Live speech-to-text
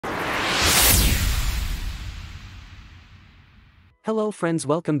Hello friends,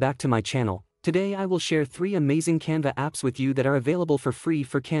 welcome back to my channel. Today I will share 3 amazing Canva apps with you that are available for free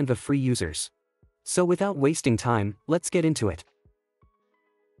for Canva free users. So without wasting time, let's get into it.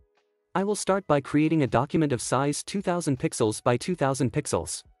 I will start by creating a document of size 2000 pixels by 2000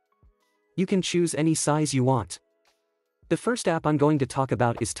 pixels. You can choose any size you want. The first app I'm going to talk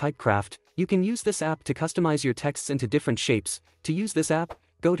about is TypeCraft. You can use this app to customize your texts into different shapes. To use this app,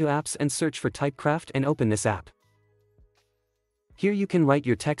 go to Apps and search for TypeCraft and open this app. Here you can write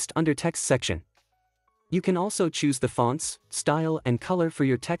your text under Text section. You can also choose the fonts, style and color for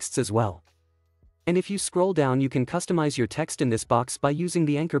your texts as well. And if you scroll down you can customize your text in this box by using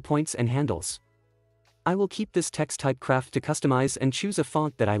the anchor points and handles. I will keep this text TypeCraft to customize and choose a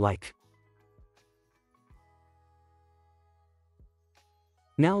font that I like.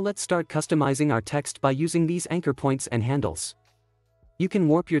 Now let's start customizing our text by using these anchor points and handles. You can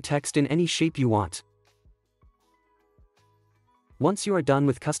warp your text in any shape you want. Once you are done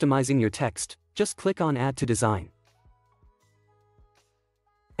with customizing your text, just click on Add to Design.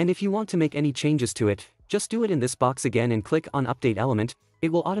 And if you want to make any changes to it, just do it in this box again and click on Update Element.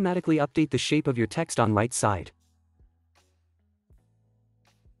 It will automatically update the shape of your text on right side.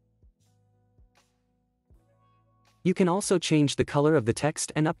 You can also change the color of the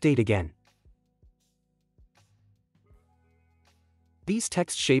text and update again. These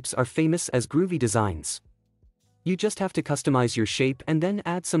text shapes are famous as groovy designs. You just have to customize your shape and then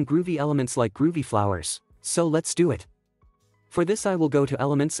add some groovy elements like groovy flowers. So let's do it. For this I will go to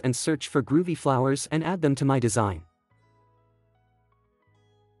Elements and search for groovy flowers and add them to my design.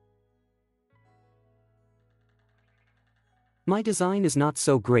 My design is not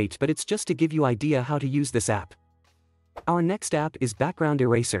so great, but it's just to give you idea how to use this app. Our next app is Background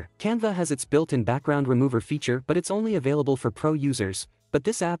Eraser. Canva has its built-in background remover feature, but it's only available for pro users. But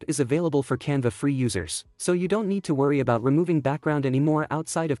this app is available for Canva free users, so you don't need to worry about removing background anymore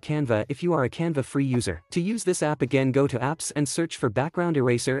outside of Canva if you are a Canva free user. To use this app again, go to Apps and search for Background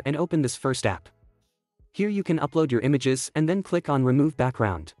Eraser and open this first app. Here you can upload your images and then click on Remove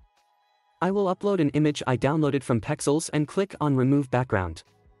Background. I will upload an image I downloaded from Pexels and click on Remove Background.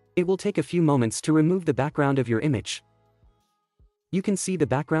 It will take a few moments to remove the background of your image. You can see the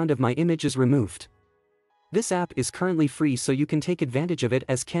background of my image is removed. This app is currently free, so you can take advantage of it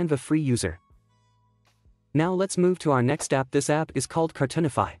as Canva free user. Now let's move to our next app. This app is called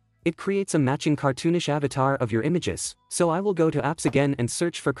Cartoonify. It creates a matching cartoonish avatar of your images, so I will go to Apps again and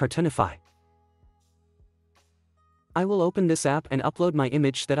search for Cartoonify. I will open this app and upload my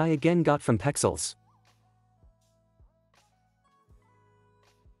image that I again got from Pexels.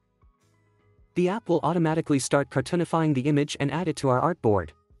 The app will automatically start cartoonifying the image and add it to our artboard.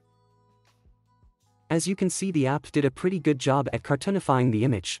 As you can see, the app did a pretty good job at cartoonifying the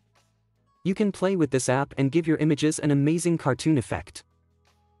image. You can play with this app and give your images an amazing cartoon effect.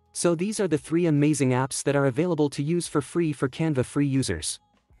 So these are the 3 amazing apps that are available to use for free for Canva free users.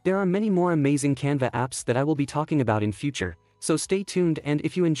 There are many more amazing Canva apps that I will be talking about in future, so stay tuned, and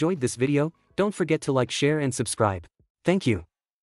if you enjoyed this video, don't forget to like, share and subscribe. Thank you.